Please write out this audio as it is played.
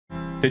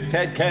to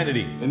Ted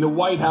Kennedy. In the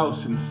White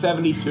House in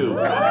 '72.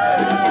 We're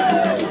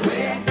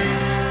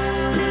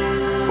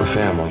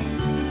family.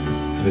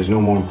 There's no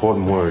more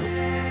important word.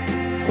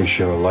 We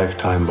share a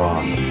lifetime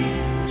bond.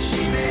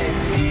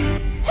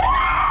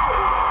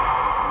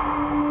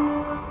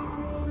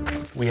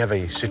 We have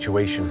a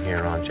situation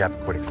here on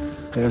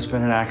Chappaquiddick. There's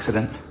been an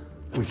accident.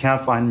 We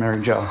can't find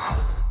Mary Jo.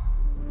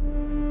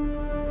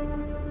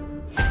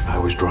 I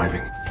was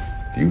driving.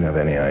 Do you have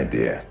any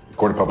idea? The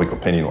court of public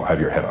opinion will have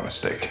your head on a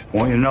stake. I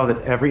want you to know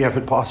that every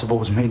effort possible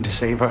was made to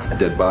save her. A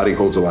dead body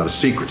holds a lot of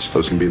secrets.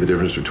 Those can be the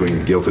difference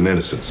between guilt and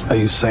innocence. Are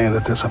you saying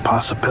that there's a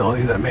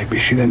possibility that maybe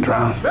she didn't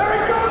drown?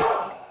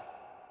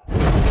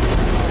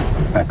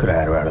 I could have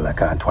had her out of that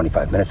car in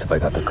 25 minutes if I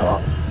got the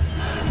call.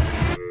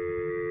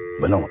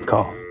 But no one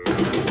called.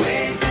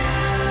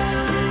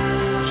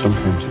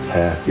 Sometimes the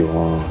path you're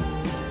on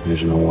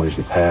isn't always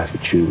the path you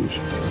choose.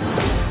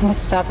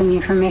 What's stopping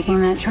you from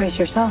making that choice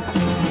yourself?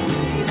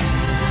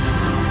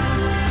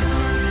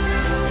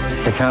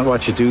 I can't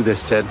watch you do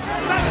this, Ted.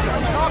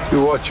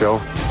 You what, Joe?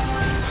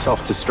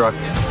 Self-destruct.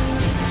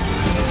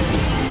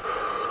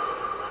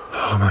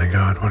 Oh my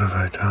God, what have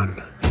I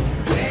done?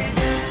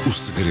 O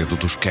Segredo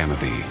dos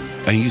Kennedy,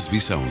 em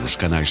exibição nos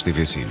canais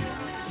TVCine.